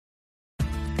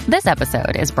This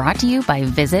episode is brought to you by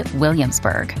Visit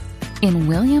Williamsburg. In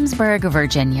Williamsburg,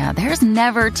 Virginia, there's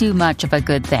never too much of a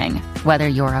good thing. Whether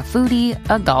you're a foodie,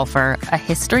 a golfer, a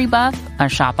history buff, a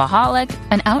shopaholic,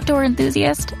 an outdoor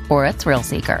enthusiast, or a thrill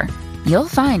seeker, you'll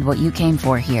find what you came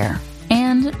for here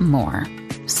and more.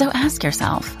 So ask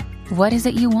yourself, what is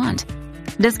it you want?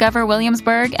 Discover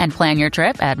Williamsburg and plan your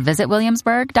trip at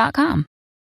visitwilliamsburg.com.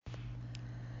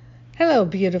 Hello,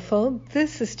 beautiful.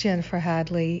 This is Jennifer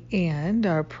Hadley, and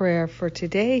our prayer for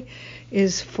today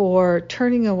is for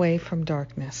turning away from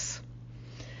darkness.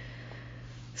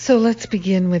 So let's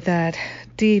begin with that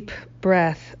deep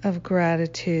breath of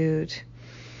gratitude.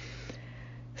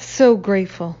 So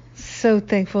grateful, so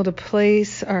thankful to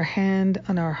place our hand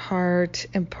on our heart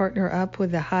and partner up with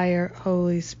the higher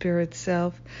Holy Spirit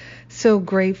self. So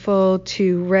grateful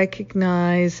to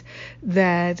recognize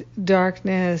that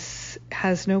darkness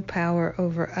has no power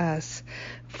over us,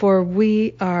 for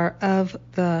we are of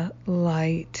the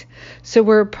light. So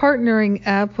we're partnering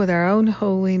up with our own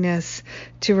holiness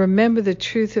to remember the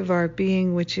truth of our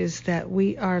being, which is that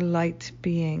we are light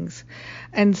beings.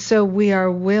 And so we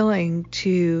are willing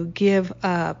to give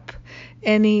up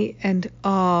any and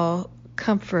all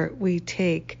comfort we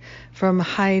take from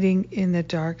hiding in the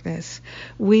darkness.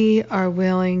 We are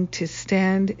willing to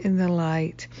stand in the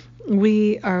light.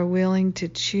 We are willing to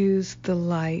choose the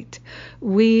light.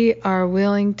 We are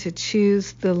willing to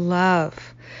choose the love.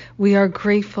 We are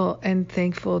grateful and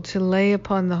thankful to lay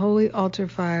upon the holy altar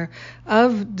fire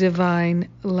of divine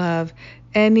love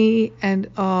any and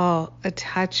all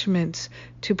attachments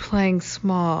to playing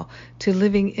small, to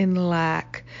living in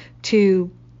lack, to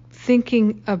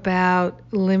thinking about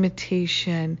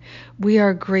limitation. We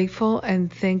are grateful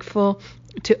and thankful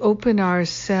to open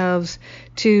ourselves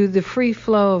to the free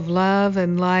flow of love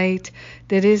and light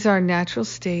that is our natural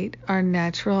state, our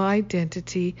natural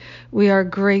identity. We are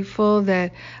grateful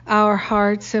that our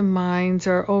hearts and minds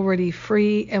are already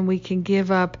free, and we can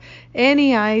give up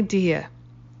any idea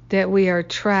that we are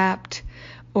trapped,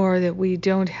 or that we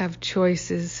don't have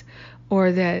choices,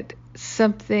 or that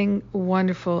something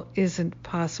wonderful isn't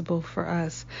possible for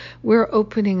us. We're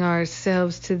opening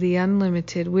ourselves to the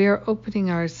unlimited. We are opening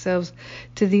ourselves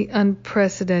to the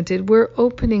unprecedented. We're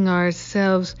opening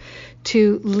ourselves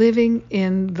to living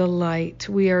in the light.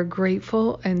 We are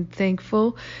grateful and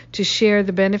thankful to share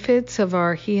the benefits of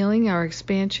our healing, our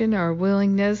expansion, our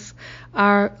willingness,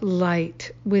 our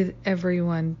light with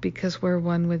everyone, because we're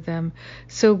one with them.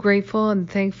 So grateful and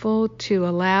thankful to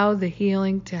allow the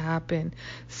healing to happen.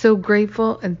 So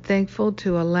grateful and thankful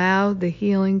to allow the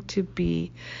healing to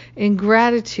be. In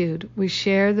gratitude, we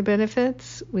share the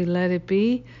benefits, we let it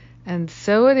be, and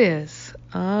so it is.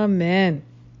 Amen.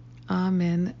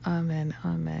 Amen, amen,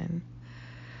 amen.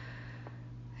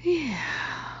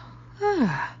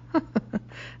 Yeah.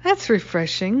 That's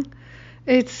refreshing.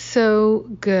 It's so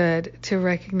good to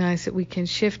recognize that we can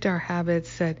shift our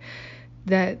habits,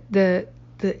 that the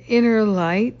inner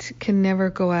light can never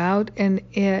go out, and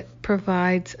it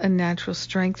provides a natural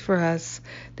strength for us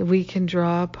that we can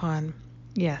draw upon.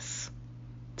 Yes,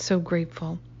 so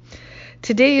grateful.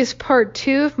 Today is part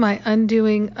 2 of my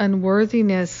Undoing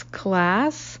Unworthiness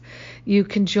class. You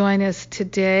can join us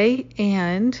today,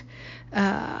 and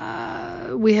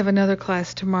we have another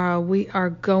class tomorrow. We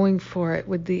are going for it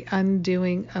with the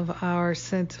undoing of our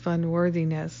sense of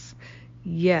unworthiness.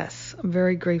 Yes, I'm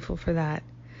very grateful for that.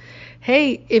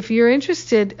 Hey, if you're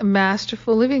interested,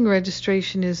 Masterful Living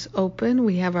registration is open.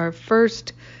 We have our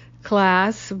first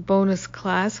class, bonus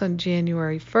class, on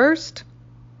January 1st.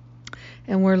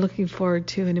 And we're looking forward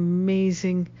to an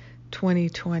amazing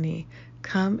 2020.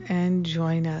 Come and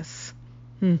join us.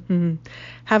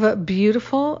 Have a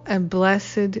beautiful and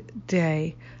blessed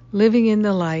day, living in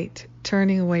the light,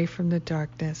 turning away from the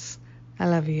darkness. I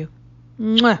love you.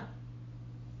 Mwah.